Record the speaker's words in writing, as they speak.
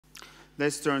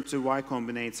Let's turn to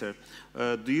YCombinator.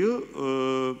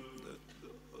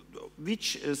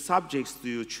 Which subjects do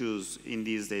you choose in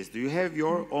these days? Do you have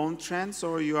your own trends,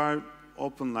 or you are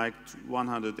open like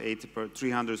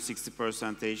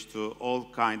 360% to all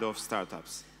kind of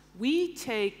startups? We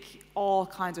take all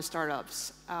kinds of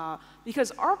startups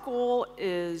because our goal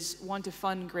is, one, to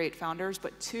fund great founders,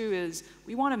 but two is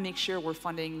we want to make sure we're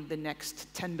funding the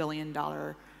next $10 billion, all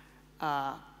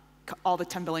the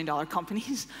 $10 billion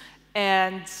companies.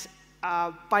 And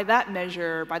by that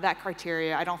measure, by that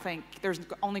criteria, I don't think there's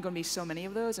only going to be so many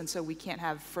of those, and so we can't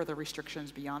have further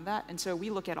restrictions beyond that. And so we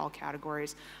look at all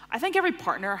categories. I think every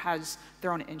partner has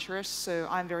their own interests, so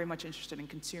I'm very much interested in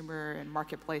consumer and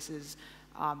marketplaces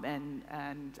and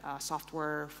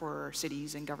software for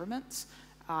cities and governments.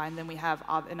 And then we have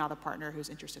another partner who's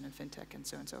interested in fintech and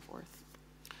so forth.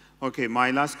 Okay, my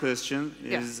last question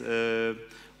is,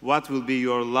 what will be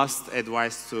your last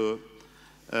advice to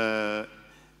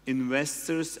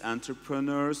investors,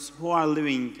 entrepreneurs who are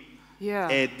living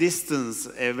a distance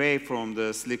away from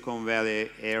the Silicon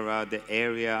Valley era, the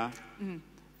area?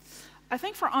 I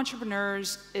think for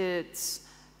entrepreneurs, it's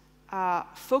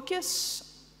focus.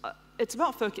 It's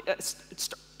about focus.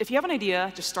 If you have an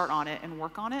idea, just start on it and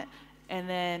work on it, and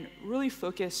then really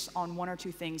focus on one or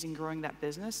two things in growing that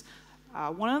business.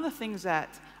 One of the things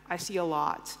that I see a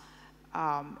lot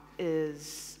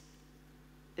is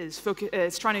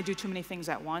trying to do too many things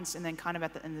at once, and then kind of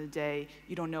at the end of the day,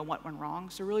 you don't know what went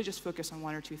wrong. So really just focus on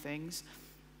one or two things.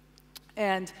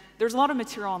 And there's a lot of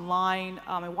material online.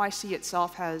 And YC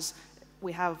itself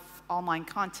we have online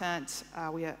content.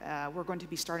 We're going to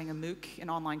be starting a MOOC, an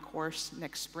online course,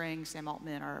 next spring. Sam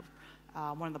Altman,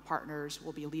 one of the partners,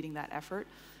 will be leading that effort.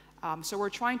 So we're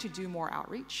trying to do more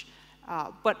outreach.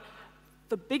 But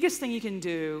the biggest thing you can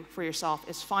do for yourself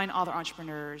is find other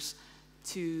entrepreneurs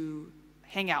to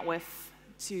hang out with,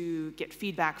 to get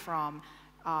feedback from,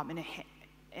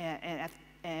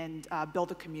 and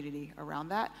build a community around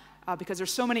that. Because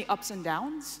there's so many ups and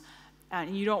downs,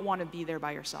 and you don't want to be there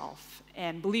by yourself.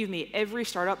 And believe me, every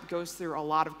startup goes through a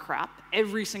lot of crap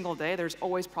every single day. There's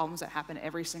always problems that happen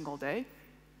every single day.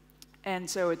 And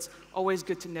so it's always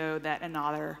good to know that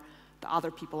the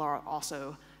other people are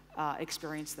also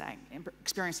experiencing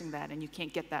that, and you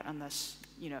can't get that unless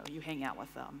you hang out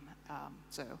with them.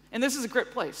 And this is a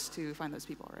great place to find those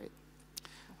people, right?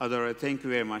 Adora, thank you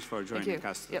very much for joining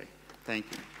us today. Yep. Thank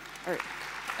you. All right,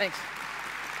 thanks.